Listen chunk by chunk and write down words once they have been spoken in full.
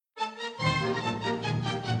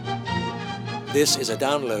This is a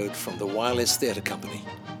download from the Wireless Theatre Company.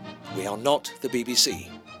 We are not the BBC,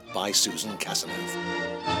 by Susan Casanova.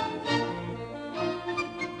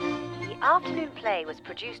 The afternoon play was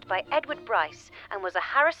produced by Edward Bryce and was a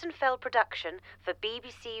Harrison Feld production for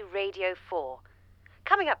BBC Radio 4.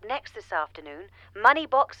 Coming up next this afternoon, Money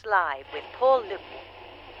Box Live with Paul Luke.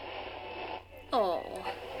 Oh,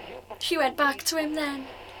 she went back to him then?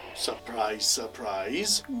 Surprise,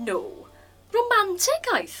 surprise. No. Romantic,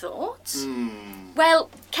 I thought.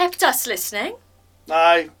 Well, kept us listening.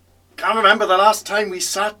 I can't remember the last time we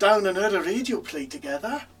sat down and heard a radio play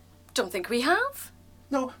together. Don't think we have.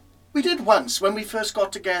 No, we did once when we first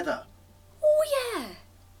got together. Oh, yeah.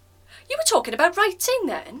 You were talking about writing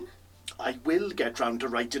then? I will get round to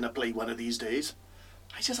writing a play one of these days.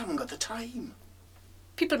 I just haven't got the time.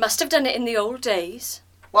 People must have done it in the old days.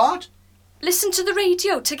 What? Listen to the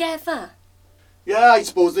radio together. Yeah, I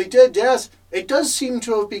suppose they did, yes. It does seem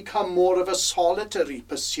to have become more of a solitary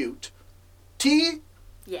pursuit. Tea?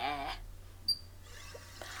 Yeah.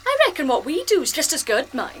 I reckon what we do is just as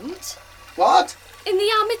good, mind. What? In the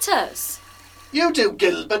amateurs. You do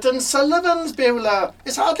Gilbert and Sullivan's, Beulah.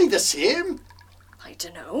 It's hardly the same. I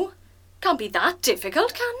dunno. Can't be that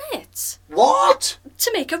difficult, can it? What?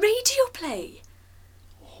 To make a radio play.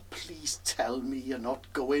 Oh, please tell me you're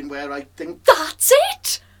not going where I think... That's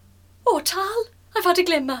it! Oh, Tal, I've had a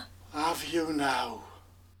glimmer. Have you now?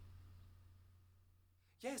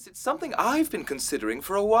 Yes, it's something I've been considering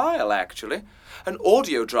for a while, actually. An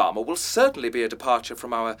audio drama will certainly be a departure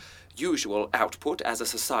from our usual output as a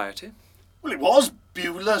society. Well, it was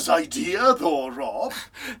Beulah's idea, though, Rob.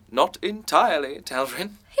 Not entirely,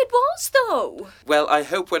 Talvin. It was, though. Well, I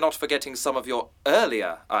hope we're not forgetting some of your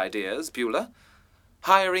earlier ideas, Beulah.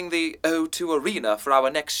 Hiring the O2 Arena for our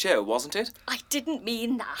next show, wasn't it? I didn't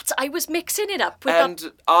mean that. I was mixing it up with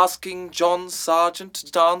And asking John Sargent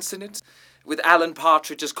to dance in it, with Alan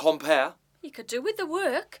Partridge as compere. He could do with the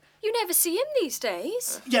work. You never see him these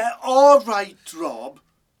days. Yeah, all right, Rob.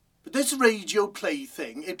 But this radio play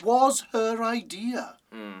thing, it was her idea.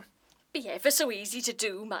 Be ever so easy to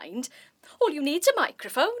do, mind. All you need's a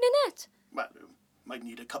microphone, innit? Well, might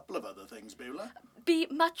need a couple of other things, Beulah. Be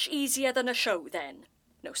much easier than a show, then.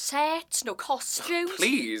 No sets, no costumes.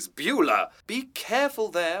 Please, Beulah, be careful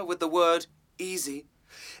there with the word easy.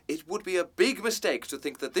 It would be a big mistake to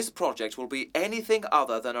think that this project will be anything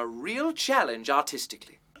other than a real challenge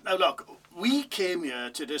artistically. Now, look, we came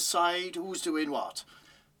here to decide who's doing what.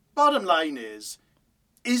 Bottom line is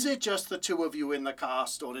it just the two of you in the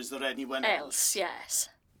cast, or is there anyone else? Yes.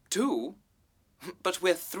 2? But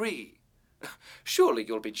we're 3. Surely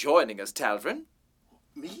you'll be joining us, Talvin.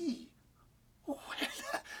 Me? Oh,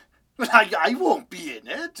 well, I won't be in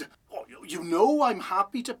it. Oh, you know I'm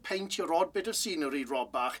happy to paint your odd bit of scenery,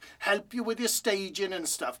 Rob Bach, help you with your staging and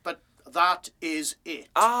stuff, but that is it.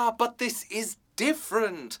 Ah, but this is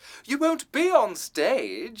different. You won't be on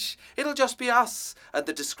stage. It'll just be us and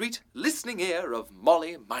the discreet listening ear of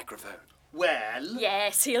Molly Microphone. Well...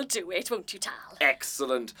 Yes, he'll do it, won't you, Tal?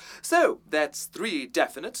 Excellent. So, that's 3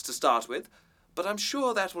 definites to start with, but I'm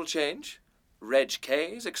sure that will change. Reg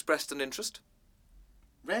K's expressed an interest.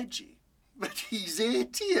 Reggie? But he's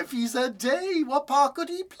 80 if he's a day. What part could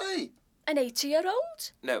he play? An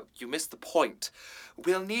 80-year-old? No, you missed the point.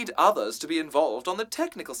 We'll need others to be involved on the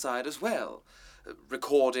technical side as well.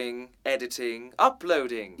 Recording, editing,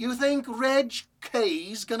 uploading. You think Reg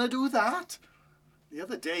K's gonna do that? The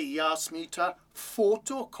other day he asked me to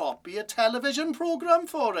photocopy a television programme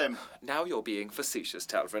for him. Now you're being facetious,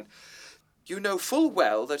 Talvin. You know full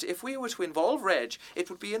well that if we were to involve Reg, it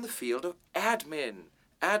would be in the field of admin,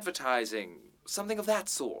 advertising, something of that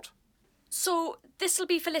sort. So this'll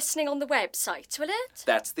be for listening on the website, will it?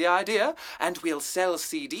 That's the idea, and we'll sell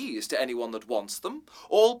CDs to anyone that wants them,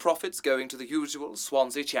 all profits going to the usual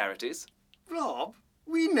Swansea charities. Rob,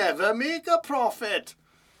 we never make a profit.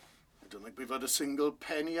 I don't think we've had a single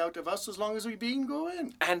penny out of us as long as we've been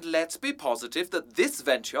going. And let's be positive that this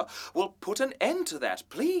venture will put an end to that,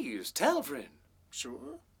 please, Talvin.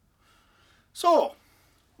 Sure. So,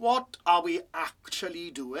 what are we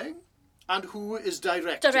actually doing? And who is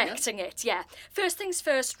directing it? Yeah. First things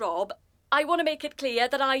first, Rob. I want to make it clear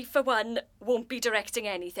that I, for one, won't be directing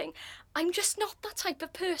anything. I'm just not that type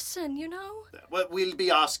of person, you know? Well, we'll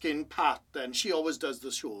be asking Pat then. She always does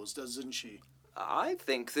the shows, doesn't she? I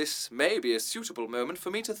think this may be a suitable moment for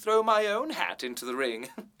me to throw my own hat into the ring.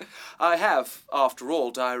 I have, after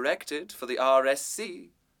all, directed for the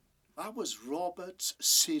RSC. That was Robert's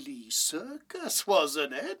silly circus,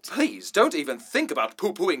 wasn't it? Please, don't even think about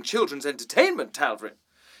poo-pooing children's entertainment, Talvin.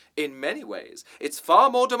 In many ways, it's far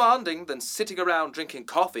more demanding than sitting around drinking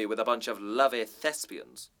coffee with a bunch of lovey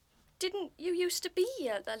thespians. didn't you used to be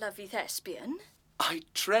a lovely thespian? I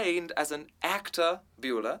trained as an actor,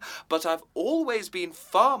 Beulah, but I've always been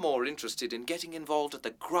far more interested in getting involved at the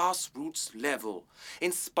grassroots level,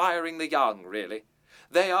 inspiring the young, really.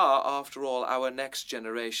 They are, after all, our next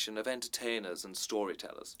generation of entertainers and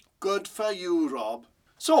storytellers. Good for you, Rob.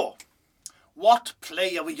 So, what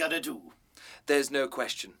play are we going to do? There's no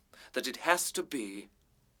question that it has to be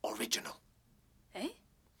original. Eh?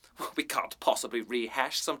 We can't possibly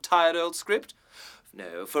rehash some tired old script.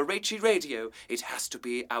 No, for Rachy Radio, it has to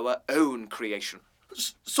be our own creation.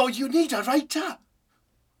 So you need a writer?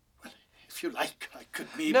 Well, if you like, I could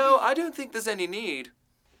maybe... No, I don't think there's any need.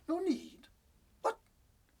 No need? But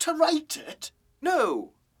to write it?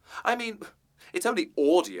 No. I mean, it's only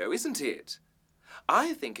audio, isn't it?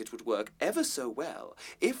 I think it would work ever so well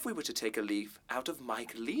if we were to take a leaf out of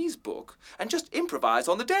Mike Leigh's book and just improvise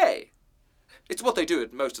on the day. It's what they do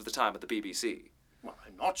it most of the time at the BBC. Well,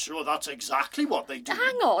 I'm not sure that's exactly what they do.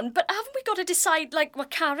 Hang on, but haven't we got to decide, like,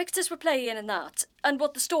 what characters we're playing and that? And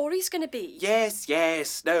what the story's going to be?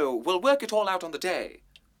 Yes. No, we'll work it all out on the day.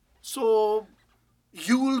 So,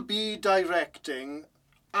 you'll be directing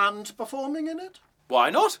and performing in it?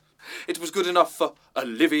 Why not? It was good enough for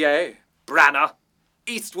Olivier, Branagh,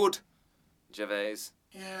 Eastwood, Gervais.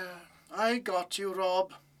 Yeah, I got you,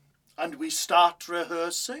 Rob. And we start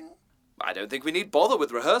rehearsing? I don't think we need bother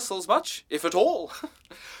with rehearsals much, if at all.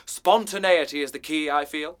 Spontaneity is the key, I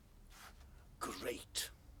feel.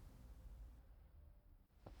 Great.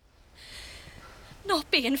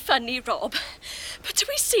 Not being funny, Rob, but do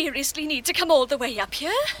we seriously need to come all the way up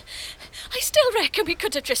here? I still reckon we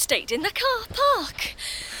could have just stayed in the car park.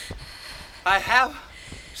 I have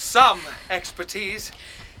some expertise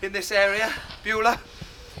in this area, Beulah.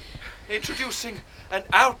 Introducing an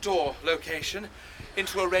outdoor location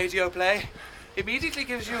into a radio play immediately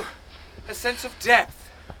gives you a sense of depth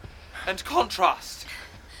and contrast.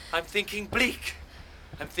 I'm thinking bleak.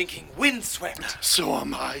 I'm thinking windswept. So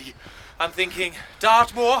am I. I'm thinking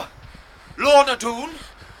Dartmoor, Lorna Doone.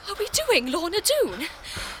 Are we doing Lorna Doone?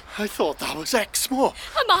 I thought that was Exmoor.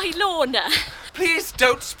 Am I Lorna? Please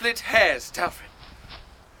don't split hairs, Telfrin.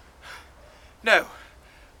 No,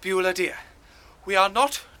 Beulah dear, we are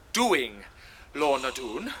not doing Lorna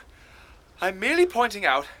Doone. I'm merely pointing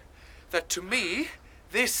out that to me,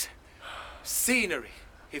 this scenery,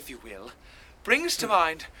 if you will, brings to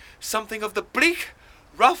mind something of the bleak,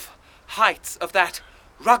 rough heights of that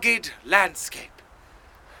rugged landscape.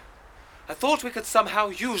 I thought we could somehow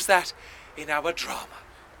use that in our drama.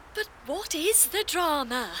 But what is the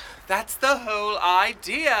drama? That's the whole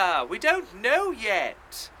idea. We don't know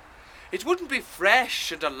yet. It wouldn't be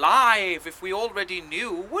fresh and alive if we already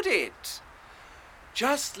knew, would it?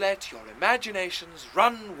 Just let your imaginations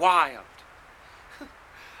run wild.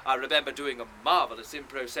 I remember doing a marvellous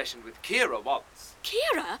improv session with Kira once.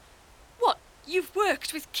 Kira? What, you've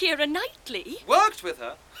worked with Kira Knightley? Worked with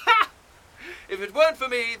her? Ha! If it weren't for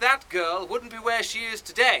me, that girl wouldn't be where she is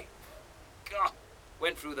today. God,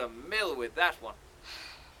 went through the mill with that one.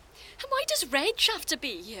 And why does Reg have to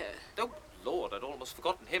be here? Oh, Lord, I'd almost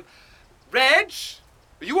forgotten him. Reg,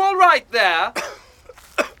 are you all right there?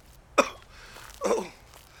 Oh,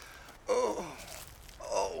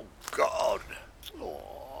 God.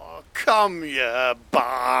 Oh, come here,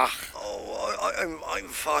 Bach. Oh, I'm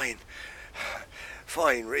fine.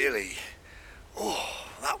 Fine, really. Oh,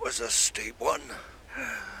 that was a steep one.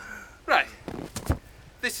 Right.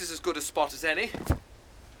 This is as good a spot as any.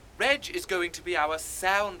 Reg is going to be our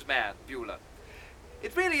sound man, Beulah.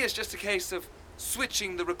 It really is just a case of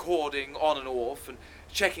switching the recording on and off and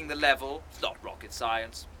checking the level. It's not rocket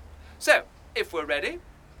science. So, if we're ready,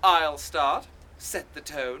 I'll start, set the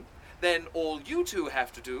tone, then all you two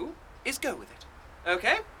have to do is go with it.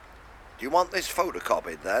 Okay? Do you want this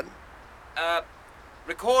photocopied, then?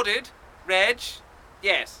 Recorded, Reg?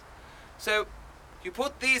 Yes. So, you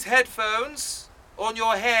put these headphones on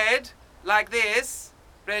your head, like this,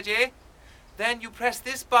 Reggie. Then you press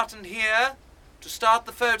this button here to start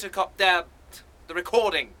the the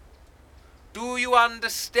recording. Do you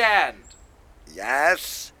understand?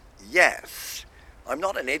 Yes. I'm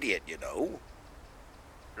not an idiot, you know.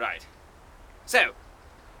 Right. So,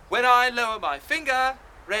 when I lower my finger,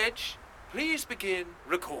 Reg, please begin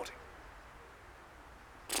recording.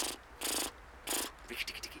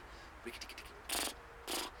 Ricky-ticky-ticky, ricky-ticky-ticky.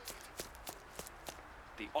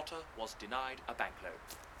 The otter was denied a bank loan.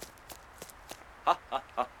 Ha ha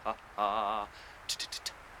ha ha ha.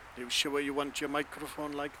 T-t-t-t. You sure you want your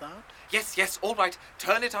microphone like that? Yes, all right.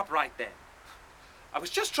 Turn it up right then. I was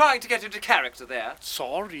just trying to get into character there.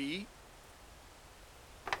 Sorry.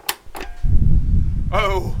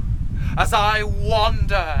 Oh, as I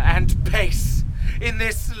wander and pace in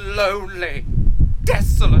this lonely,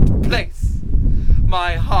 desolate place,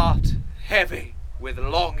 my heart heavy with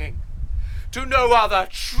longing to no other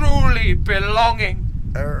truly belonging.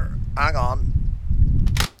 Hang on.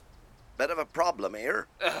 Bit of a problem here.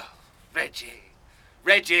 Oh,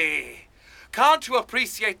 Reggie, can't you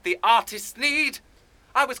appreciate the artist's need?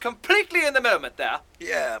 I was completely in the moment there.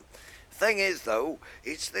 Yeah. Thing is, though,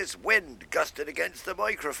 it's this wind gusting against the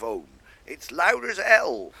microphone. It's loud as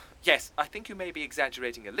hell. Yes, I think you may be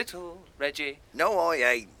exaggerating a little, Reggie. No, I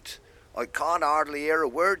ain't. I can't hardly hear a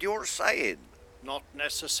word you're saying. Not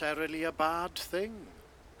necessarily a bad thing.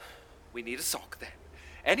 We need a sock then.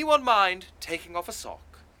 Anyone mind taking off a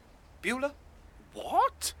sock? Beulah?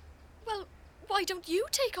 What? Well, why don't you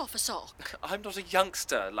take off a sock? I'm not a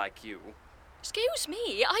youngster like you. Excuse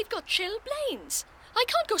me, I've got chilblains. I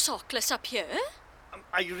can't go sockless up here.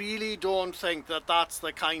 I really don't think that that's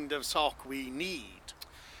the kind of sock we need.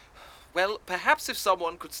 Well, perhaps if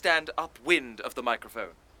someone could stand upwind of the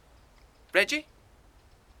microphone. Reggie?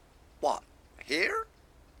 What? Here?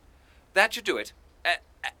 That should do it.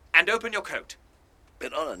 And open your coat.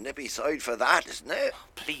 Bit on a nippy side for that, isn't it?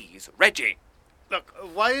 Please, Reggie. Look,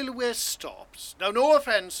 while we're stopped, now no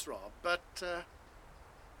offence, Rob, but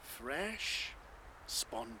fresh,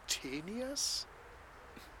 spontaneous.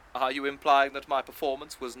 Are you implying that my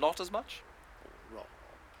performance was not as much? Rob,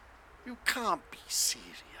 you can't be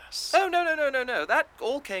serious. Oh, no. That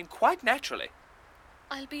all came quite naturally.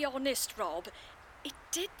 I'll be honest, Rob. It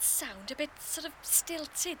did sound a bit sort of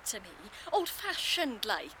stilted to me. Old-fashioned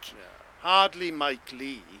like. Yeah, hardly Mike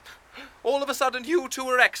Lee. All of a sudden, you two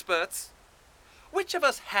are experts. Which of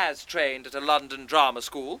us has trained at a London drama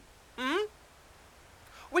school?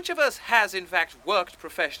 Which of us has, in fact, worked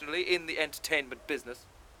professionally in the entertainment business?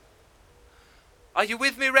 Are you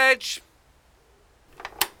with me, Reg?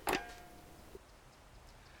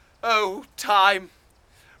 Oh, time.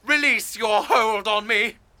 Release your hold on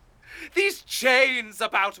me. These chains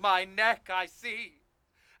about my neck I see,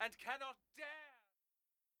 and cannot dare.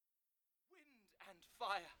 Wind and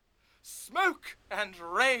fire, smoke and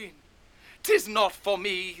rain. 'Tis not for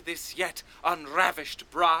me, this yet unravished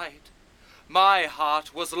bride. My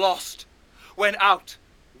heart was lost when out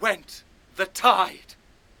went the tide.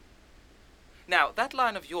 Now, that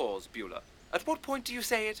line of yours, Beulah, at what point do you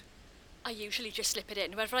say it? I usually just slip it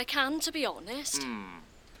in wherever I can, to be honest.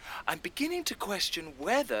 I'm beginning to question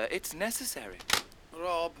whether it's necessary.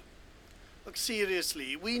 Rob, look,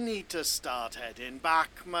 seriously, we need to start heading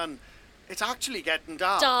back, man. It's actually getting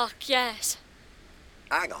dark. Dark, yes.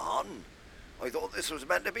 Hang on. I thought this was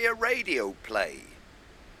meant to be a radio play.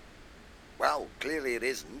 Well, clearly it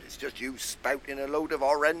isn't. It's just you spouting a load of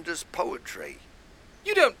horrendous poetry.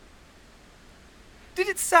 You don't... Did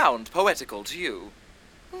it sound poetical to you?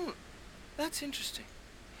 That's interesting.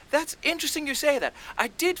 That's interesting you say that. I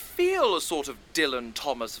did feel a sort of Dylan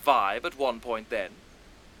Thomas vibe at one point then.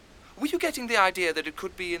 Were you getting the idea that it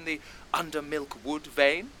could be in the Under Milk Wood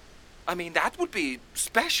vein? I mean, that would be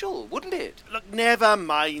special, wouldn't it? Look, never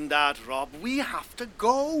mind that, Rob. We have to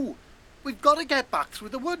go. We've got to get back through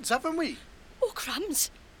the woods, haven't we? Oh, crumbs.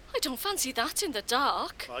 I don't fancy that in the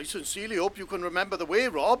dark. I sincerely hope you can remember the way,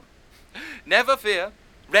 Rob. Never fear.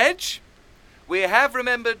 Reg, we have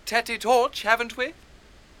remembered Tetty Torch, haven't we?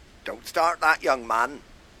 Don't start that, young man.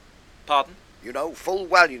 Pardon? You know full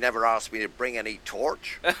well you never asked me to bring any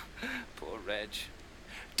torch. Poor Reg.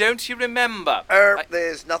 Don't you remember?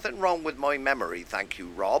 There's nothing wrong with my memory, thank you,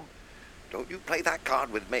 Rob. Don't you play that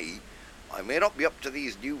card with me. I may not be up to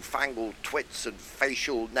these newfangled twits and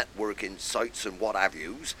facial networking sites and what have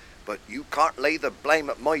yous, but you can't lay the blame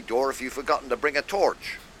at my door if you've forgotten to bring a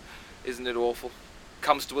torch. Isn't it awful?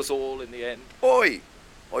 Comes to us all in the end. Oi!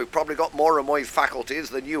 I've probably got more of my faculties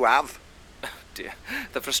than you have. Dear,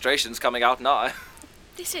 the frustration's coming out now.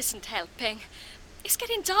 This isn't helping. It's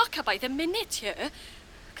getting darker by the minute here.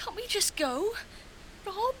 Can't we just go,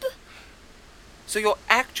 Rob? So you're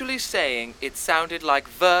actually saying it sounded like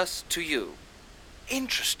verse to you?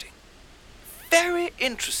 Interesting. Very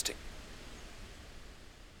interesting.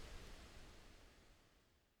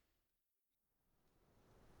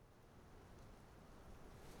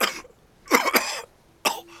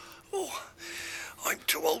 I'm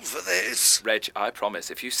too old for this. Reg, I promise,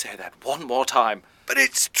 if you say that one more time... But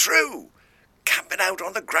it's true. Camping out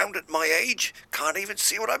on the ground at my age, can't even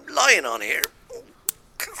see what I'm lying on here.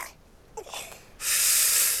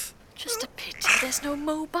 Just a pity there's no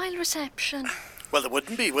mobile reception. Well, there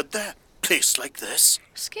wouldn't be, would there? Place like this.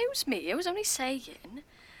 Excuse me, I was only saying. I'm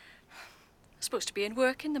supposed to be in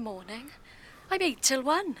work in the morning. I'm 8 till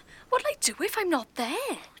 1. What'll I do if I'm not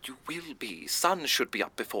there? You will be. Sun should be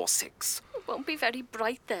up before 6. It won't be very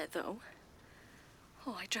bright there, though.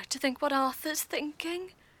 Oh, I dread to think what Arthur's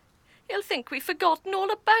thinking. He'll think we've forgotten all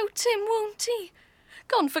about him, won't he?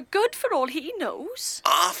 Gone for good for all he knows.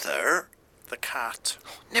 Arthur? The cat.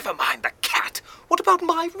 Never mind the cat. What about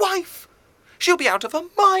my wife? She'll be out of her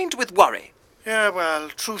mind with worry. Yeah, well,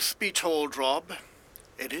 truth be told, Rob,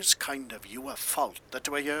 it is kind of your fault that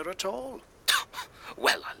we're here at all.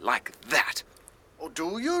 Well, I like that. Oh,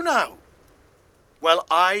 do you now? Well,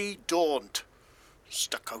 I don't.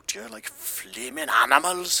 Stuck out here like flaming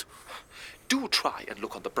animals. Do try and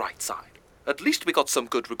look on the bright side. At least we got some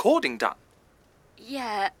good recording done.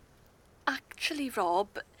 Yeah, actually,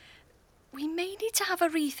 Rob, we may need to have a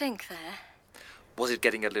rethink there. Was it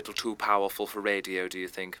getting a little too powerful for radio, do you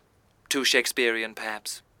think? Too Shakespearean,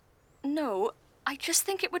 perhaps? No, I just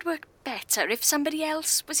think it would work better if somebody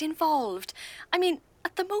else was involved. I mean,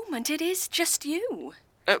 at the moment it is just you.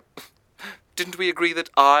 Didn't we agree that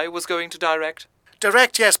I was going to direct?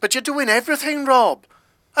 Direct, yes, but you're doing everything, Rob.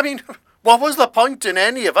 I mean, what was the point in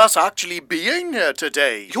any of us actually being here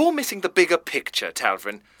today? You're missing the bigger picture,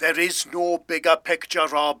 Talvin. There is no bigger picture,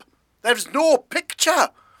 Rob. There's no picture.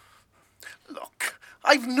 Look,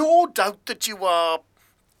 I've no doubt that you are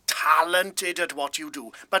talented at what you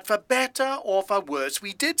do, but for better or for worse,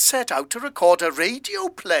 we did set out to record a radio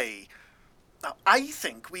play. Now, I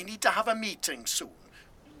think we need to have a meeting soon,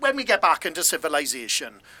 when we get back into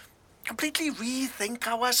civilization. Completely rethink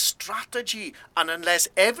our strategy, and unless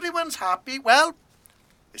everyone's happy, well,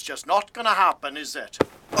 it's just not going to happen, is it?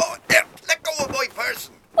 Oh, there, let go of my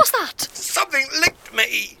person. What's that? Something licked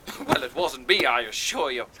me. Well, it wasn't me, I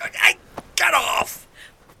assure you. Hey, get off.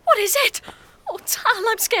 What is it? Oh, Tal,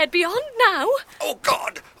 I'm scared beyond now. Oh,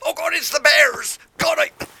 God, it's the bears. God,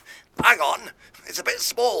 hang on. It's a bit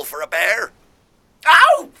small for a bear.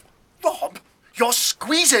 Ow! Rob, you're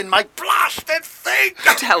squeezing my Blasted thing.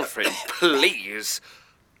 Talvin, please.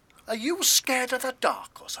 Are you scared of the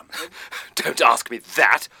dark or something? Don't ask me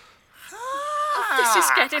that. This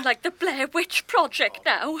is getting like the Blair Witch Project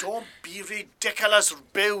now. Don't be ridiculous,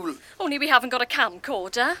 Bill. Only we haven't got a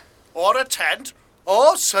camcorder. Or a tent.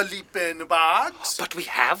 Or sleeping bags. But we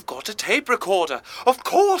have got a tape recorder. Of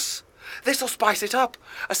course. This'll spice it up.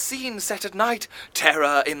 A scene set at night.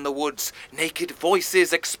 Terror in the woods. Naked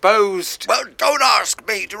voices exposed. Well, don't ask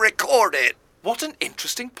me to record it. What an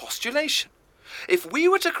interesting postulation. If we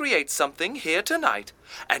were to create something here tonight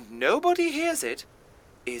and nobody hears it,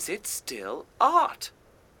 is it still art?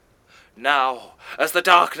 Now, as the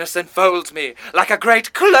darkness enfolds me like a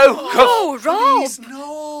great cloak Oh, Rob! Please,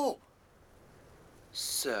 no.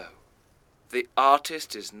 So, the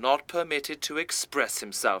artist is not permitted to express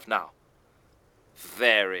himself now.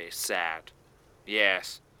 Very sad.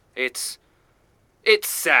 Yes, it's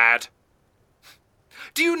sad.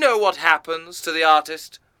 Do you know what happens to the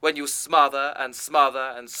artist when you smother and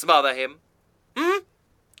smother and smother him?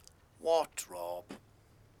 What, Rob?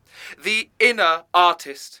 The inner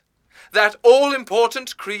artist, that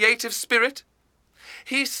all-important creative spirit,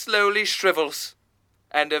 he slowly shrivels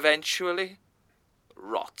and eventually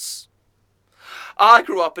rots. I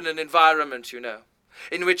grew up in an environment,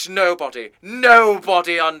 in which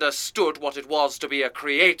nobody understood what it was to be a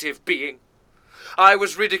creative being. I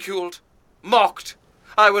was ridiculed, mocked.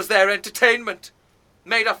 I was their entertainment,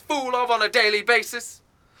 made a fool of on a daily basis,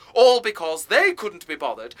 all because they couldn't be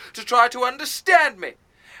bothered to try to understand me,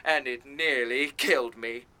 and it nearly killed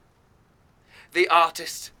me. The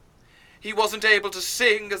artist, he wasn't able to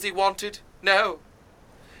sing as he wanted, no.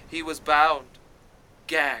 He was bound,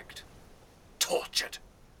 gagged, tortured.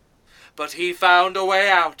 But he found a way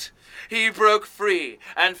out. He broke free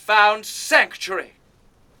and found sanctuary.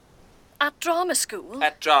 At drama school?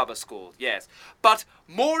 At drama school, yes. But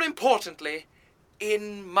more importantly,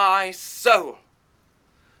 in my soul.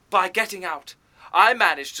 By getting out, I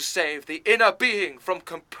managed to save the inner being from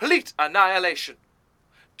complete annihilation.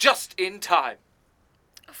 Just in time.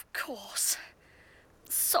 Of course.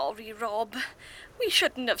 Sorry, Rob. We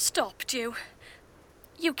shouldn't have stopped you.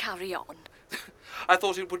 You carry on. I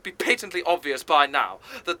thought it would be patently obvious by now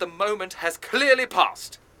that the moment has clearly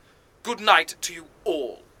passed. Good night to you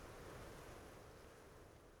all.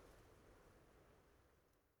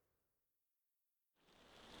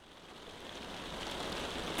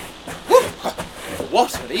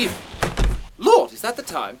 What an evening! Lord, is that the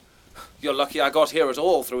time? You're lucky I got here at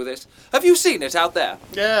all through this. Have you seen it out there?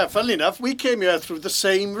 Yeah, funnily enough, we came here through the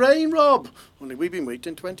same rain, Rob. Only we've been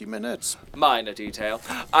waiting 20 minutes. Minor detail.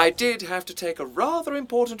 I did have to take a rather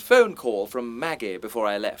important phone call from Maggie before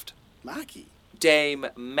I left. Maggie? Dame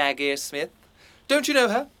Maggie Smith. Don't you know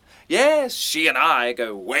her? Yes, she and I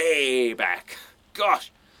go way back. Gosh,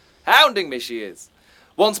 hounding me she is.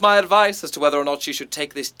 Wants my advice as to whether or not she should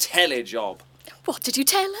take this telly job. What did you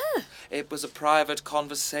tell her? It was a private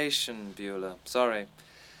conversation, Beulah. Sorry.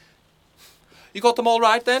 You got them all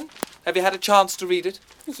right, then? Have you had a chance to read it?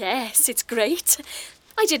 Yes, it's great.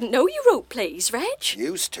 I didn't know you wrote plays, Reg.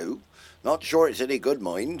 Used to. Not sure it's any good,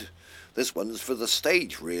 mind. This one's for the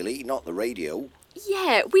stage, really, not the radio.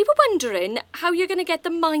 Yeah, we were wondering how you're going to get the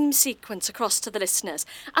mime sequence across to the listeners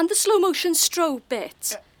and the slow-motion strobe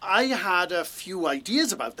bit. I had a few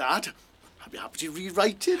ideas about that. I'd be happy to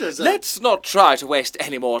rewrite it as a... Let's not try to waste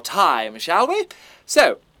any more time, shall we?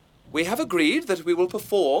 So, we have agreed that we will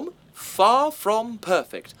perform Far From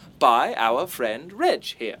Perfect by our friend Reg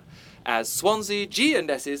here, as Swansea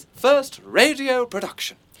G&S's first radio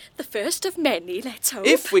production. The first of many, let's hope.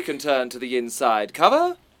 If we can turn to the inside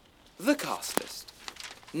cover, the cast list.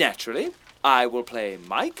 Naturally, I will play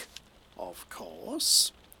Mike. Of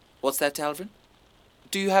course. What's that, Talvin?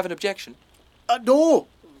 Do you have an objection? No,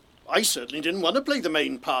 I certainly didn't want to play the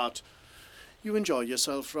main part. You enjoy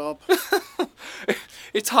yourself, Rob.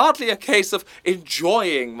 It's hardly a case of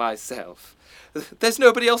enjoying myself. There's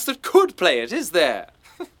nobody else that could play it, is there?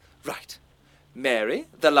 Right. Mary,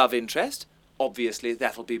 the love interest. Obviously,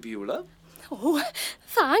 that'll be Beulah. Oh,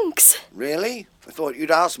 thanks. Really? I thought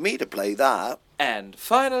you'd ask me to play that. And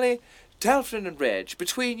finally, Talfrin and Reg.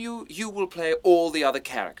 Between you, you will play all the other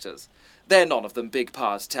characters. They're none of them big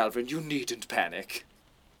parts, Talvin. You needn't panic.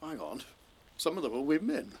 Hang on. Some of them are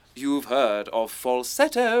women. You've heard of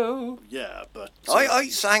falsetto. Yeah, but... I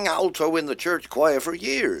sang alto in the church choir for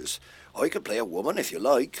years. I could play a woman if you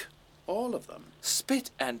like. all of them.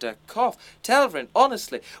 Spit and a cough. Talvin,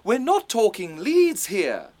 honestly, we're not talking leads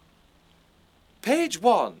here. Page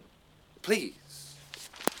 1, please.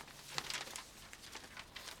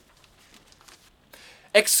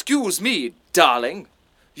 Excuse me, darling.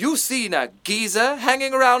 You seen a geezer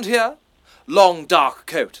hanging around here? Long dark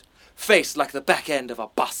coat, face like the back end of a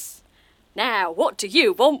bus. Now, what do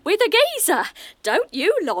you want with a geezer? Don't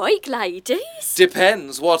you like ladies?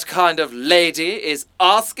 Depends what kind of lady is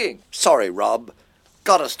asking. Sorry, Rob.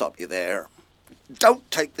 Gotta stop you there. Don't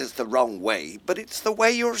take this the wrong way, but it's the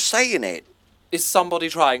way you're saying it. Is somebody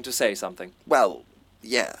trying to say something? Well,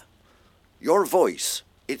 yeah. Your voice,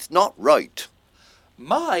 it's not right.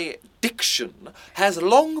 My diction has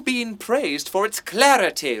long been praised for its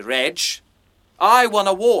clarity, Reg. I won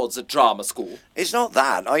awards at drama school. It's not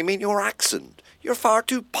that. I mean your accent. You're far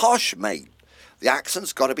too posh, mate. The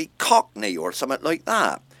accent's got to be Cockney or something like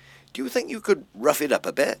that. Do you think you could rough it up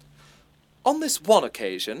a bit? On this one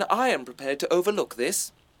occasion, I am prepared to overlook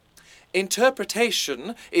this.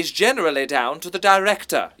 Interpretation is generally down to the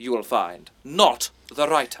director, you will find, not the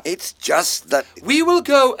writer. It's just that... We will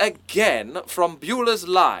go again from Beulah's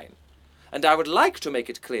line. And I would like to make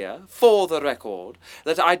it clear, for the record,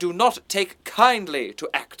 that I do not take kindly to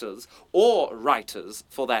actors, or writers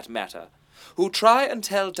for that matter, who try and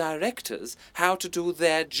tell directors how to do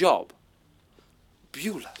their job.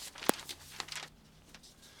 Beulah.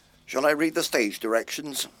 Shall I read the stage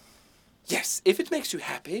directions? Yes, if it makes you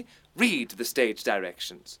happy, read the stage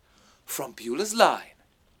directions. From Beulah's line,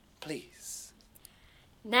 please.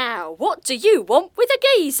 Now, what do you want with a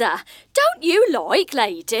geezer? Don't you like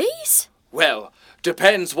ladies? Well,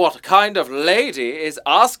 depends what kind of lady is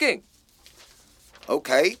asking.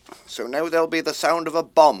 OK, so now there'll be the sound of a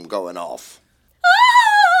bomb going off.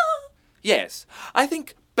 Yes, I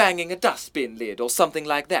think banging a dustbin lid or something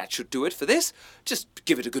like that should do it for this. Just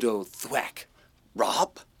give it a good old thwack.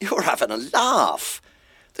 Rob, you're having a laugh.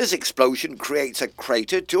 This explosion creates a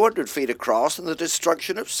crater 200 feet across and the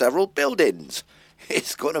destruction of several buildings.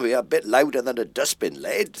 It's going to be a bit louder than a dustbin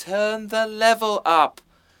lid. Turn the level up.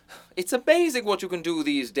 It's amazing what you can do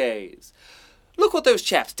these days. Look what those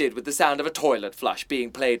chaps did with the sound of a toilet flush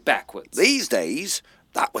being played backwards. These days,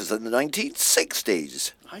 that was in the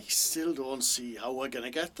 1960s. I still don't see how we're going to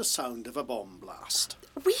get the sound of a bomb blast.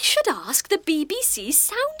 We should ask the BBC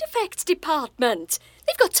sound effects department.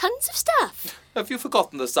 They've got tons of stuff. Have you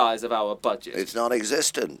forgotten the size of our budget? It's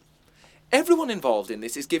non-existent. Everyone involved in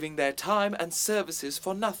this is giving their time and services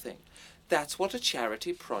for nothing. That's what a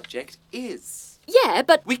charity project is. Yeah,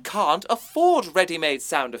 but... We can't afford ready-made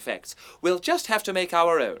sound effects. We'll just have to make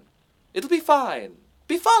our own. It'll be fine.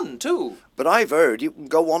 Be fun, too. But I've heard you can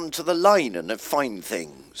go onto the line and find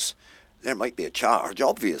things. There might be a charge,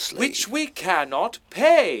 obviously. Which we cannot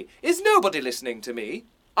pay. Is nobody listening to me?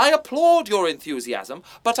 I applaud your enthusiasm,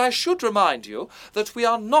 but I should remind you that we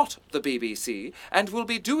are not the BBC and will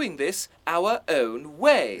be doing this our own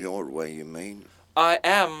way. Your way, you mean? I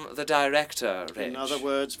am the director, Reg. In other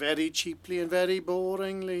words, very cheaply and very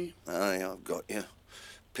boringly. Aye, I've got you.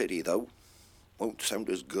 Pity, though. Won't sound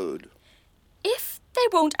as good. If there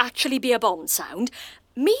won't actually be a bomb sound,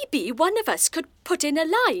 maybe one of us could put in a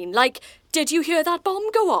line, like, "Did you hear that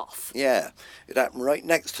bomb go off?" Yeah, it happened right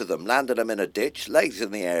next to them. Landed them in a ditch, legs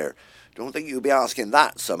in the air. Don't think you'd be asking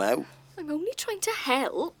that somehow. I'm only trying to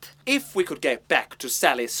help. If we could get back to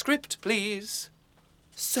Sally's script, please.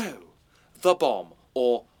 So, the bomb,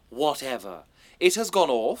 or whatever, it has gone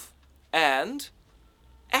off, and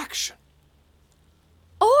action.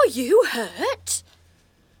 Are you hurt?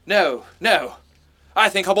 No. I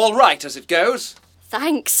think I'm all right as it goes.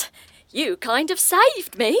 Thanks. You kind of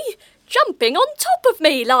saved me, jumping on top of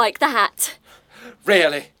me like that.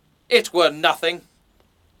 Really, it were nothing.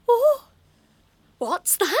 Oh,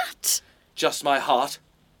 what's that? Just my heart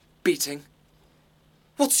beating.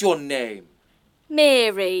 What's your name?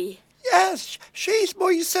 Mary. Yes, she's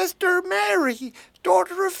my sister Mary,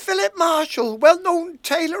 daughter of Philip Marshall, well-known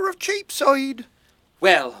tailor of Cheapside.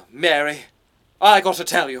 Well, Mary, I got to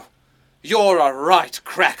tell you, you're a right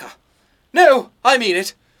cracker. No, I mean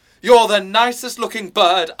it. You're the nicest looking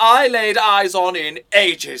bird I laid eyes on in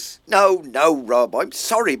ages. No, Rob, I'm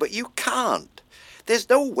sorry, but you can't. There's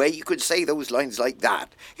no way you could say those lines like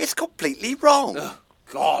that. It's completely wrong. Oh,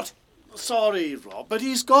 God. Sorry, Rob, but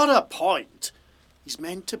he's got a point. He's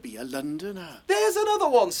meant to be a Londoner. There's another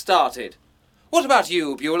one started. What about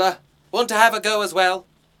you, Beulah? Want to have a go as well?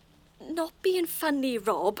 Not being funny,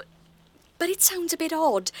 Rob, but it sounds a bit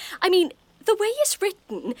odd. I mean, the way it's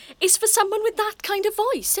written is for someone with that kind of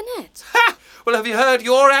voice, isn't it? Ha! Well, have you heard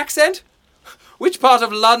your accent? Which part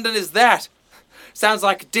of London is that? Sounds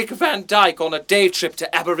like Dick Van Dyke on a day trip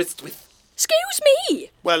to Aberystwyth. Excuse me!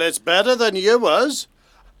 Well, it's better than you was.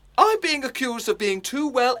 I'm being accused of being too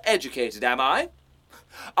well educated, am I?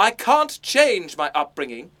 I can't change my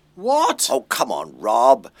upbringing. What? Oh, come on,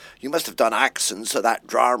 Rob. You must have done accents at that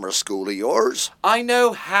drama school of yours. I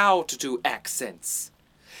know how to do accents.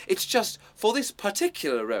 It's just, for this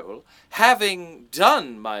particular role, having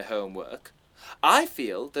done my homework, I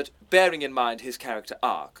feel that, bearing in mind his character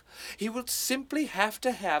arc, he would simply have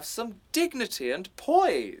to have some dignity and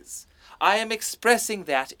poise. I am expressing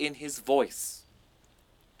that in his voice.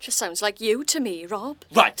 Just sounds like you to me, Rob.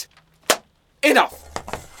 Right. Enough.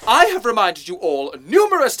 I have reminded you all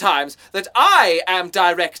numerous times that I am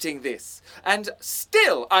directing this, and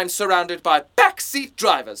still I'm surrounded by backseat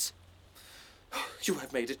drivers. You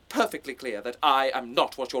have made it perfectly clear that I am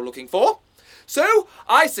not what you're looking for. So,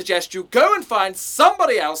 I suggest you go and find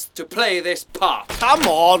somebody else to play this part. Come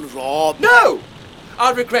on, Rob. No!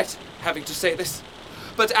 I regret having to say this,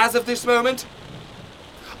 but as of this moment,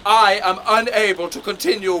 I am unable to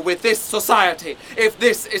continue with this society if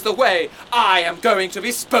this is the way I am going to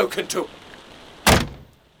be spoken to.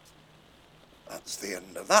 That's the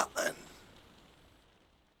end of that, then.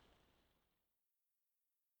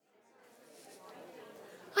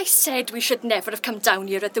 I said we should never have come down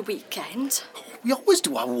here at the weekend. We always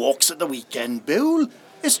do our walks at the weekend, Bill.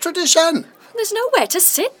 It's tradition. There's nowhere to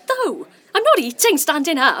sit, though. I'm not eating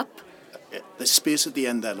standing up. There's space at the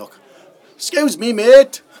end there, look. Excuse me,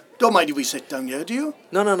 mate. Don't mind if we sit down here, do you?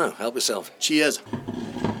 No. Help yourself. Cheers.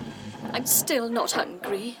 I'm still not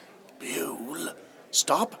hungry. Bill,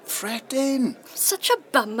 stop fretting. Such a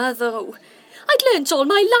bummer, though. I'd learnt all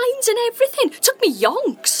my lines and everything. Took me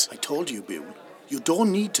yonks. I told you, Bill, you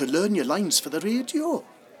don't need to learn your lines for the radio.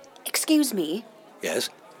 Excuse me.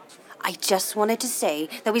 Yes? I just wanted to say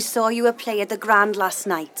that we saw you a play at the Grand last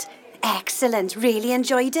night. Excellent. Really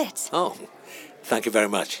enjoyed it. Oh, thank you very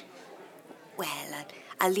much. Well,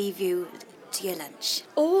 I'll leave you to your lunch.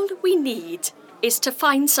 All we need is to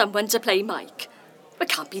find someone to play Mike. It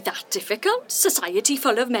can't be that difficult. Society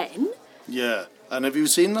full of men. Yeah, and have you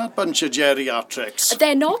seen that bunch of geriatrics?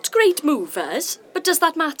 They're not great movers, but does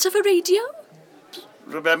that matter for radio?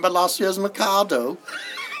 Remember last year's Mikado?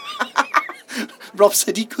 Rob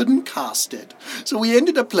said he couldn't cast it, so we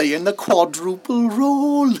ended up playing the quadruple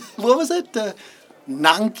role. What was it?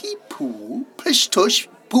 Nanki Poo, Pish Tush,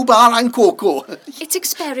 Pooh Bar and Coco. It's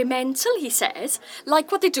experimental, he says,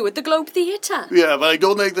 like what they do at the Globe Theatre. Yeah, but I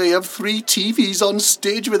don't think they have 3 TVs on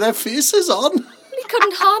stage with their faces on. He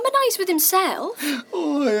couldn't harmonise with himself.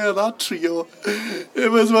 Oh, yeah, that trio.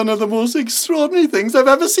 It was one of the most extraordinary things I've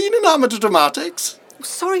ever seen in amateur dramatics.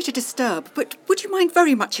 Sorry to disturb, but would you mind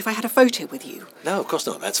very much if I had a photo with you? No, of course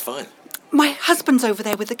not. That's fine. My husband's over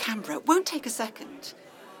there with the camera. It won't take a second.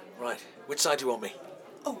 Right. Which side do you want me?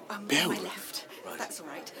 Oh, Bill. my left. That's all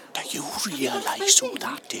right. Do you realise who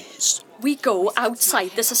that is? We go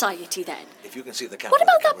outside the society then. If you can see the camera. What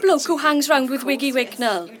about the that camera bloke can who see hangs round with Wiggy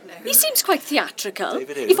Wignall? He seems quite theatrical.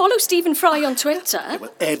 David who? He follows Stephen Fry on Twitter.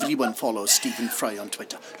 Well, everyone follows Stephen Fry on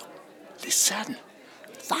Twitter. Listen,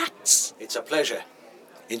 that's... It's a pleasure.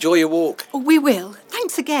 Enjoy your walk. Oh, we will.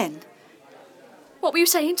 Thanks again. What were you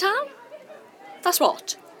saying, Tal? That's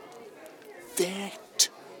what? that.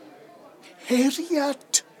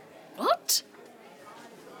 Harriet. What?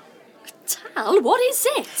 Tal, what is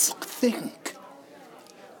it? Think.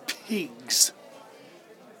 Pigs.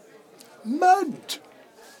 Mud.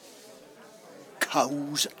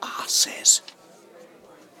 Cows' asses.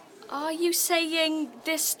 Are you saying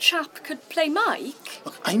this chap could play Mike?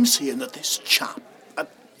 Look, I'm saying that this chap,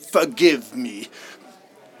 forgive me,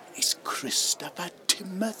 is Christopher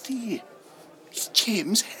Timothy. It's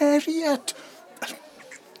James Harriet.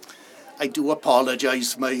 I do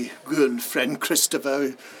apologise, my girlfriend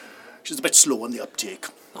Christopher. She's a bit slow on the uptake.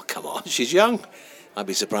 Oh, come on, she's young. I'd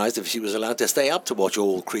be surprised if she was allowed to stay up to watch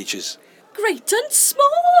all creatures. Great and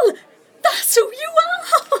small! That's who you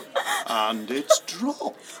are! And it's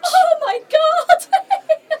dropped. Oh, my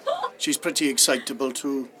God! She's pretty excitable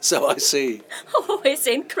too. So I see. Oh, it's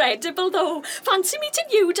incredible, though. Fancy meeting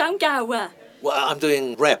you down Gower. Well, I'm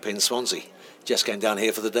doing rep in Swansea. Just came down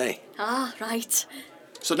here for the day. Ah, right.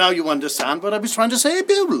 So now you understand what I was trying to say,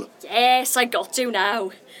 Buell. Yes, I got to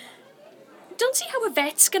now. Don't see how a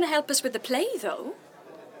vet's going to help us with the play, though.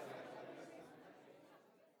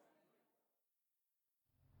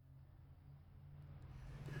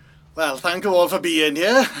 Well, thank you all for being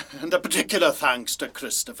here, and a particular thanks to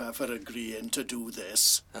Christopher for agreeing to do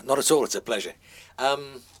this. Not at all, it's a pleasure.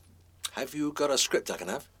 Have you got a script I can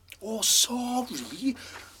have? Oh, sorry.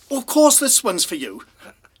 Of course this one's for you.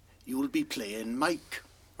 You'll be playing Mike.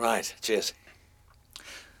 Right, cheers.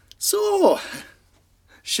 So,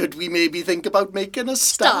 should we maybe think about making a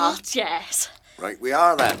start? Start, yes. Right, we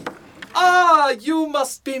are then. Ah, you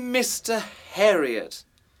must be Mr. Harriet.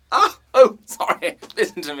 Ah, oh, sorry.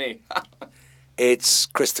 Listen to me. It's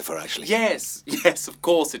Christopher, actually. Yes, of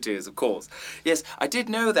course it is, of course. Yes, I did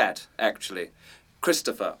know that, actually.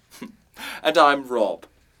 Christopher. And I'm Rob.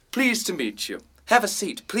 Pleased to meet you. Have a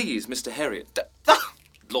seat, please, Mr. Harriet.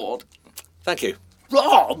 Lord. Thank you.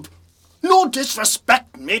 Rob! No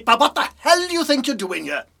disrespect, mate, but what the hell do you think you're doing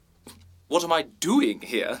here? What am I doing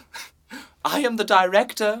here? I am the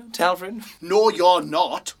director, Talvin. No, you're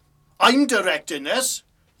not. I'm directing this.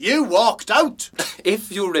 You walked out.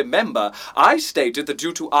 If you remember, I stated that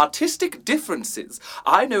due to artistic differences,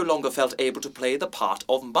 I no longer felt able to play the part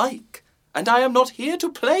of Mike. And I am not here to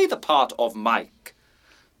play the part of Mike.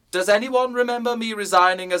 Does anyone remember me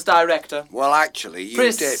resigning as director? Well, actually, you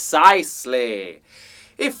did. Precisely.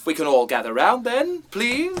 If we can all gather round then,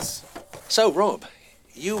 please. So, Rob,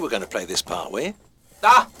 you were going to play this part, were you?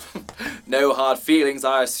 Ah, no hard feelings,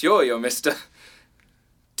 I assure you, Mr.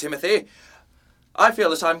 Timothy. I feel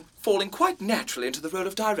that I'm falling quite naturally into the role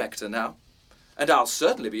of director now. And I'll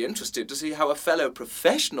certainly be interested to see how a fellow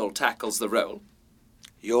professional tackles the role.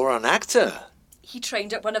 You're an actor. He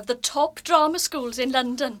trained at one of the top drama schools in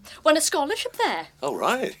London. Won a scholarship there. Oh,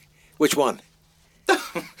 right. Which one?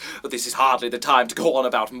 This is hardly the time to go on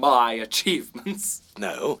about my achievements.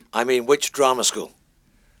 No, I mean which drama school?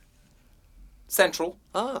 Central.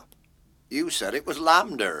 Ah. You said it was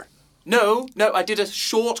Lambda. No, I did a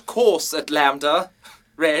short course at Lambda.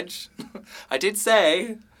 Reg, I did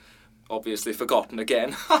say. Obviously forgotten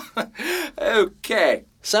again. Okay.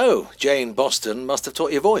 So, Jane Boston must have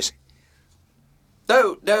taught you voice.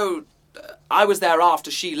 No, I was there after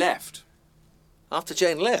she left. After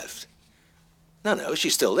Jane left? No,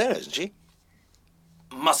 she's still there, isn't she?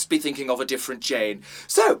 Must be thinking of a different Jane.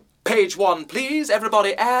 So, page 1, please,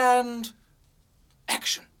 everybody, and...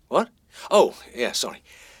 action. What? Oh, yeah, sorry.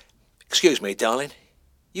 Excuse me, darling.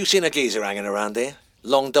 You seen a geezer hanging around here?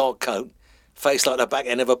 Long dark coat, face like the back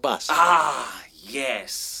end of a bus. Ah,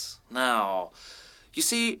 yes. Now, you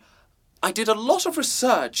see, I did a lot of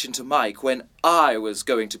research into Mike when I was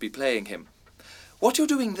going to be playing him. What you're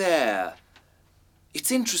doing there,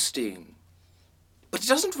 it's interesting, but it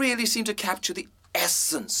doesn't really seem to capture the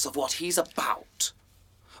essence of what he's about.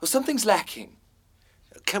 Or something's lacking.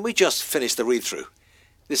 Can we just finish the read-through?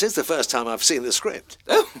 This is the first time I've seen the script.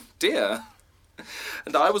 Oh, dear.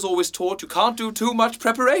 And I was always taught you can't do too much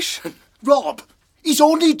preparation. Rob, he's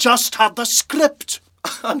only just had the script.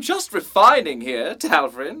 I'm just refining here,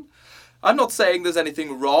 Talvin. I'm not saying there's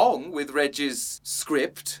anything wrong with Reg's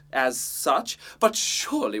script as such, but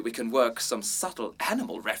surely we can work some subtle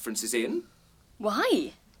animal references in.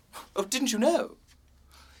 Why? Oh, didn't you know?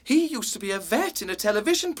 He used to be a vet in a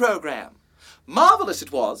television programme. Marvellous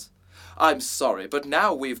it was. I'm sorry, but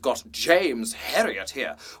now we've got James Herriot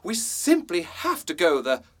here, we simply have to go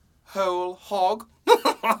the whole hog.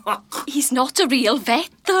 He's not a real vet,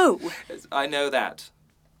 though. Yes, I know that.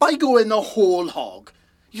 By going the whole hog,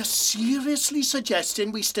 you're seriously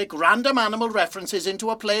suggesting we stick random animal references into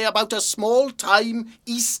a play about a small-time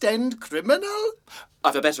East End criminal?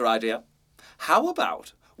 I've a better idea. How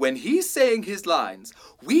about, when he's saying his lines,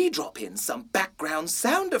 we drop in some background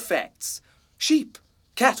sound effects? Sheep,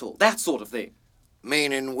 cattle, that sort of thing.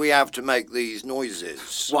 Meaning we have to make these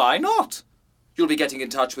noises. Why not? You'll be getting in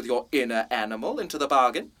touch with your inner animal into the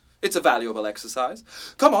bargain. It's a valuable exercise.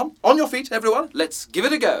 Come on your feet, everyone. Let's give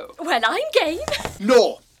it a go. Well, I'm game.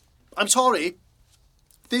 No, I'm sorry.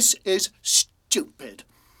 This is stupid.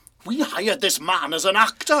 We hired this man as an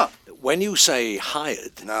actor. When you say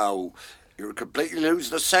hired... Now, you'll completely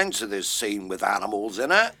lose the sense of this scene with animals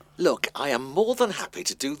in it. Look, I am more than happy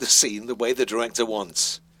to do the scene the way the director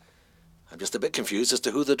wants. I'm just a bit confused as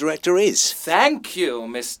to who the director is. Thank you,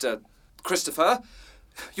 Mr. Christopher.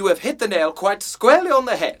 You have hit the nail quite squarely on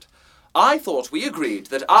the head. I thought we agreed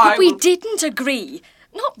that But we didn't agree.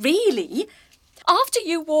 Not really. After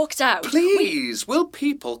you walked out... Please, will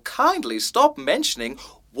people kindly stop mentioning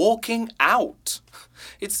walking out?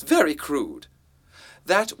 It's very crude.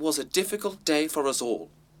 That was a difficult day for us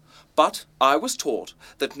all. But I was taught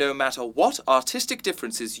that no matter what artistic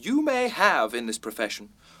differences you may have in this profession,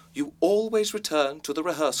 you always return to the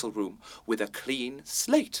rehearsal room with a clean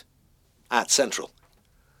slate. At Central.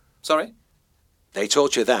 Sorry? They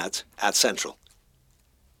taught you that at Central.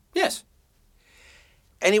 Yes.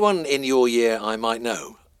 Anyone in your year I might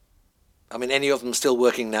know? I mean, any of them still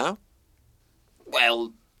working now?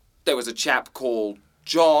 Well, there was a chap called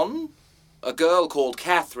John, a girl called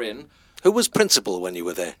Catherine. Who was principal when you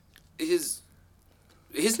were there? His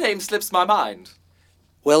name slips my mind.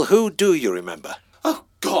 Well, who do you remember? Oh,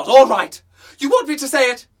 God, all right. You want me to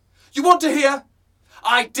say it? You want to hear?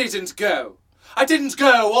 I didn't go. I didn't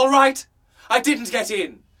go, all right? I didn't get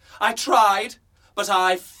in. I tried, but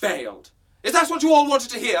I failed. Is that what you all wanted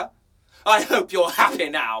to hear? I hope you're happy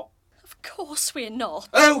now. Of course we're not.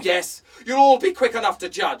 Oh, yes. You'll all be quick enough to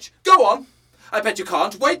judge. Go on. I bet you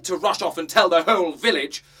can't wait to rush off and tell the whole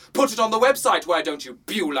village. Put it on the website, why don't you,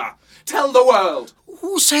 Beulah? Tell the world.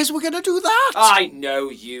 Who says we're going to do that? I know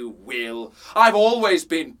you will. I've always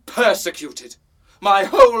been persecuted. My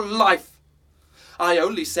whole life. I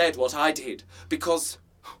only said what I did because,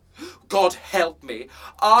 God help me,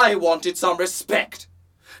 I wanted some respect.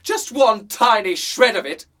 Just one tiny shred of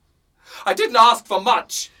it. I didn't ask for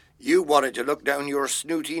much. You wanted to look down your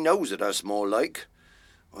snooty nose at us, more like.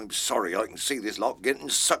 I'm sorry I can see this lot getting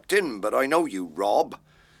sucked in, but I know you, Rob.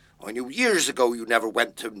 I knew years ago you never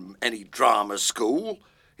went to any drama school.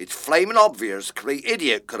 It's flaming obvious. A complete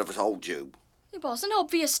idiot could have told you. It wasn't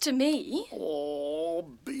obvious to me. Oh,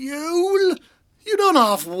 Buell, you don't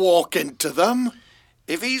half walk into them.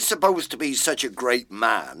 If he's supposed to be such a great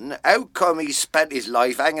man, how come he spent his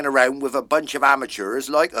life hanging around with a bunch of amateurs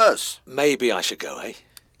like us? Maybe I should go, eh?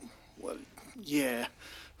 Well, yeah.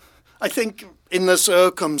 I think in the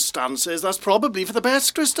circumstances, that's probably for the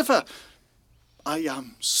best, Christopher. I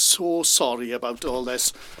am so sorry about all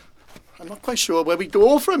this. I'm not quite sure where we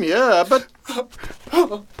go from here, but...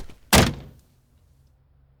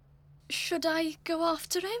 Should I go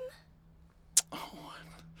after him? Oh,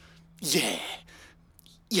 yeah.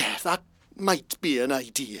 Yeah, that might be an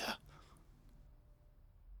idea.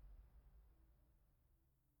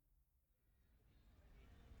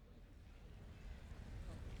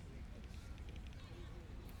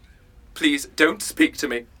 Please don't speak to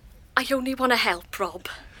me. I only want to help, Rob.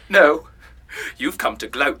 No, you've come to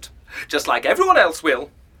gloat, just like everyone else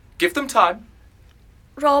will. Give them time.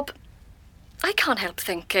 Rob, I can't help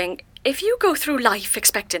thinking, if you go through life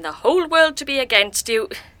expecting the whole world to be against you,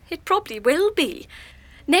 it probably will be.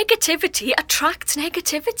 Negativity attracts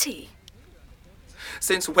negativity.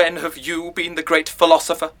 Since when have you been the great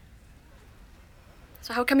philosopher?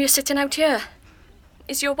 So how come you're sitting out here?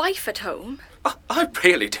 Is your wife at home? I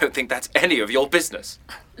really don't think that's any of your business.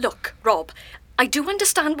 Look, Rob, I do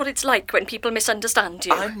understand what it's like when people misunderstand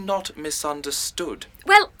you. I'm not misunderstood.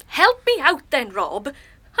 Well, help me out then, Rob.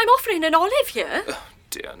 I'm offering an olive here. Oh,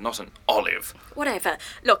 dear, not an olive. Whatever.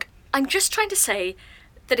 Look, I'm just trying to say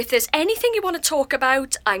that if there's anything you want to talk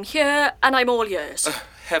about, I'm here and I'm all ears.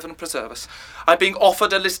 Heaven preserve us. I'm being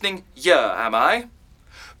offered a listening ear, am I?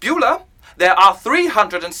 Beulah, there are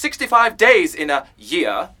 365 days in a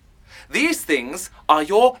year. These things are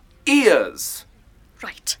your ears.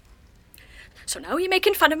 Right. So now you're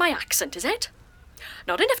making fun of my accent, is it?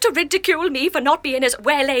 Not enough to ridicule me for not being as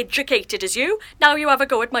well-educated as you. Now you have a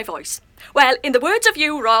go at my voice. Well, in the words of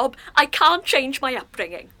you, Rob, I can't change my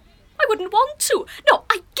upbringing. I wouldn't want to. No,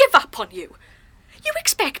 I give up on you. You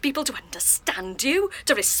expect people to understand you,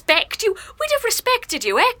 to respect you. We'd have respected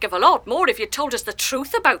you a heck of a lot more if you told us the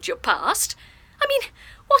truth about your past. I mean,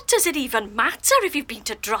 what does it even matter if you've been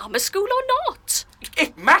to drama school or not?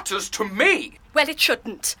 It matters to me. Well, it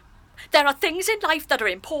shouldn't. There are things in life that are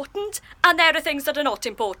important, and there are things that are not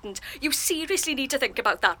important. You seriously need to think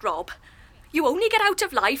about that, Rob. You only get out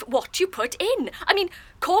of life what you put in. I mean,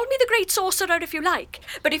 call me the great sorcerer if you like,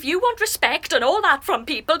 but if you want respect and all that from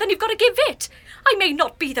people, then you've got to give it. I may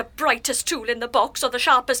not be the brightest tool in the box or the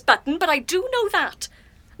sharpest button, but I do know that.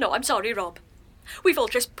 No, I'm sorry, Rob. We've all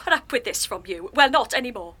just put up with this from you. Well, not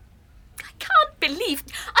anymore. I can't believe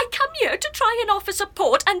I come here to try and offer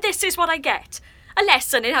support, and this is what I get. A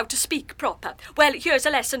lesson in how to speak proper. Well, here's a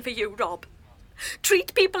lesson for you, Rob.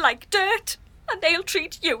 Treat people like dirt, and they'll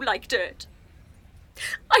treat you like dirt.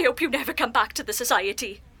 I hope you never come back to the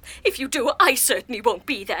society. If you do, I certainly won't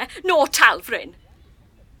be there, nor Talfrin.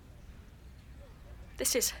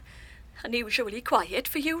 This is unusually quiet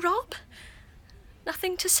for you, Rob.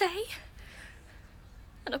 Nothing to say?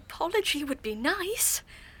 An apology would be nice.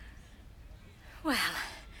 Well,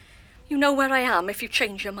 you know where I am if you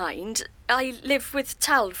change your mind. I live with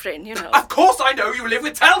Talfrin, you know. Of course I know you live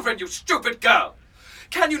with Talfrin, you stupid girl.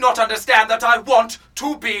 Can you not understand that I want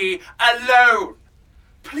to be alone?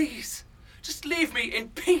 Please, just leave me in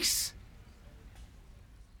peace.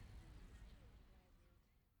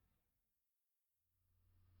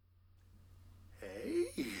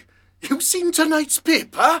 Hey, you seen tonight's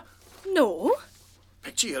paper? No.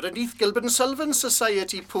 Picture here underneath Gilbert and Sullivan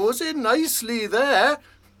Society posing nicely there.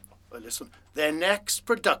 Well, listen, their next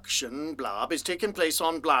production, Blab, is taking place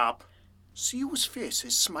on Blab. See whose face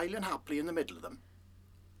is smiling happily in the middle of them?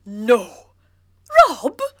 No.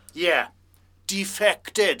 Rob? Yeah,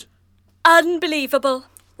 defected. Unbelievable.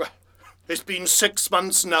 Well, it's been 6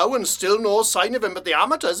 months now and still no sign of him at the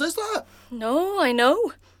amateurs, is there? No, I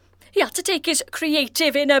know. He had to take his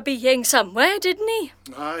creative inner being somewhere, didn't he?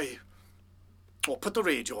 Aye. Oh, put the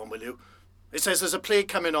radio on, will you? It says there's a play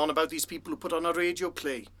coming on about these people who put on a radio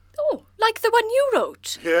play. Oh, like the one you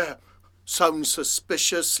wrote? Yeah. Sounds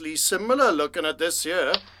suspiciously similar looking at this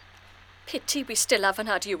here. Pity we still haven't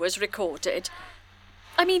had yours recorded.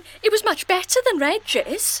 I mean, it was much better than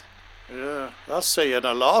Reg's. Yeah, that's saying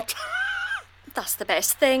a lot. That's the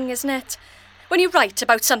best thing, isn't it? When you write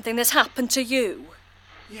about something that's happened to you.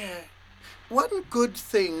 Yeah. One good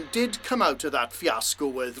thing did come out of that fiasco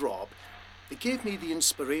with Rob. It gave me the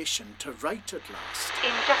inspiration to write at last.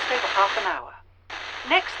 In just over half an hour.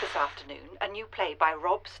 Next this afternoon, a new play by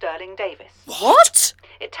Rob Sterling Davis. What?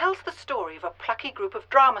 It tells the story of a plucky group of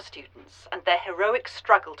drama students and their heroic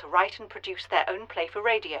struggle to write and produce their own play for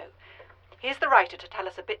radio. Here's the writer to tell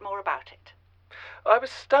us a bit more about it. I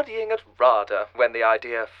was studying at RADA when the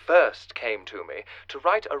idea first came to me to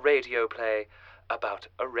write a radio play about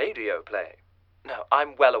a radio play. Now,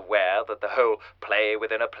 I'm well aware that the whole play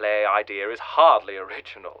within a play idea is hardly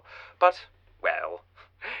original, but, well,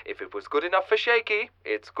 if it was good enough for Shaky,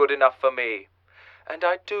 it's good enough for me. And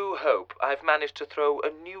I do hope I've managed to throw a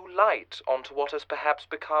new light onto what has perhaps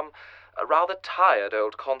become a rather tired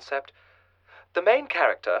old concept. The main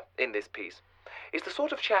character in this piece is the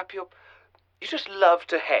sort of chap you just love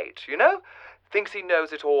to hate, you know? Thinks he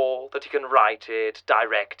knows it all, that he can write it,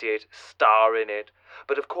 direct it, star in it.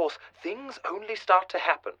 But of course, things only start to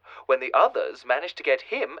happen when the others manage to get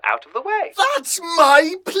him out of the way. That's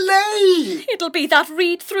my play! It'll be that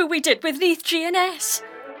read-through we did with Neath G&S.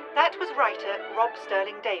 That was writer Rob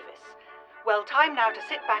Sterling Davis. Well, time now to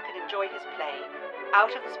sit back and enjoy his play,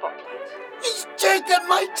 Out of the Spotlight. He's taken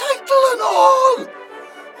my title and all!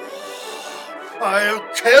 I'll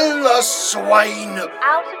kill the swine!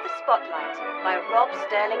 Out of the Spotlight by Rob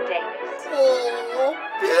Sterling Davis. Oh,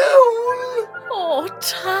 Bill! Oh,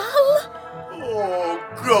 Tal! Oh,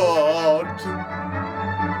 God!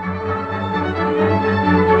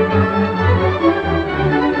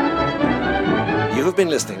 You have been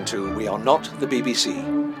listening to We Are Not the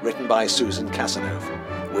BBC, written by Susan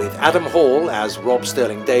Casanova, with Adam Hall as Rob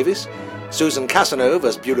Sterling Davis, Susan Casanova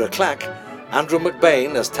as Beulah Clack, Andrew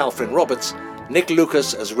McBain as Talfrin Roberts, Nick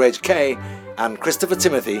Lucas as Reg Kay, and Christopher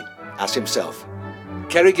Timothy as himself.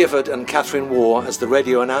 Kerry Gifford and Catherine Waugh as the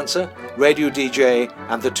radio announcer, radio DJ,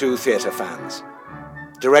 and the two theatre fans.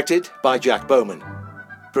 Directed by Jack Bowman.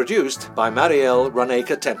 Produced by Marielle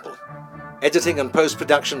Runacre Temple. Editing and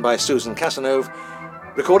post-production by Susan Casanova.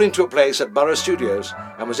 Recording took place at Borough Studios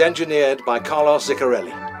and was engineered by Carlos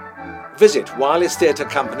Ziccarelli. Visit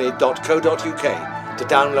wirelesstheatrecompany.co.uk to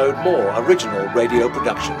download more original radio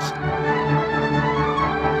productions.